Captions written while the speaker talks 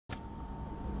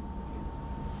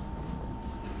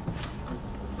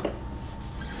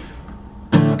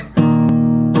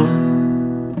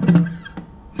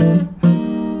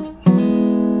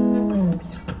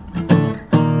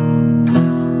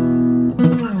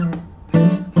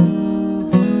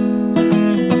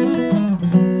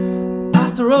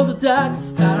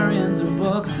cats are in their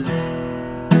boxes.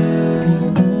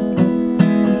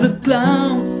 The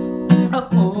clowns are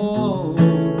all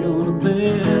gone to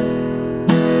bed.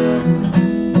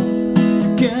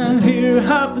 You can hear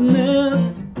happiness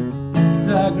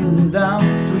staggering down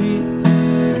the street.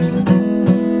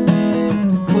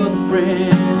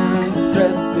 Footprints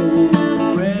dressed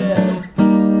in red.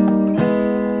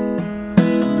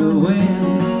 The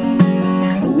wind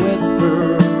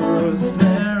whispers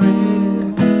Mary.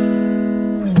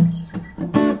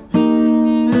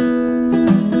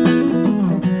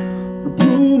 The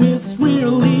broom is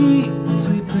really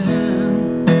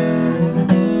sweeping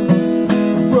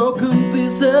broken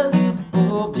pieces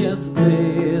of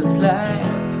yesterday's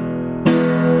life.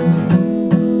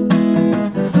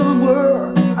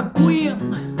 Somewhere a queen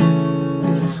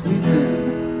is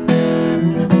sweeping.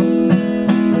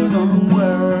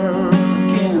 Somewhere a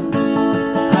king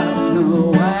has no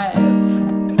wife.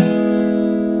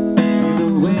 The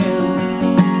wind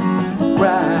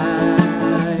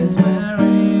cries Mary.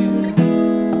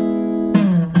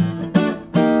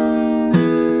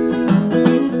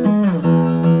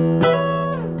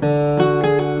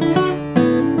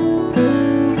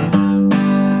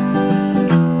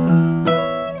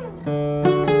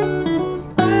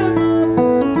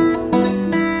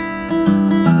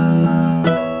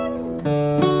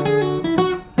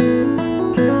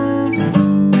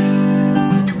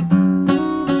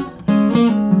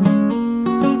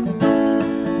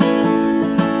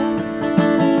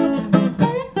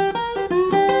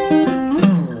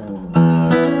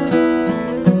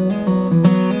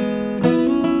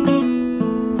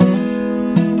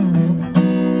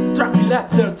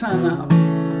 Let's turn up.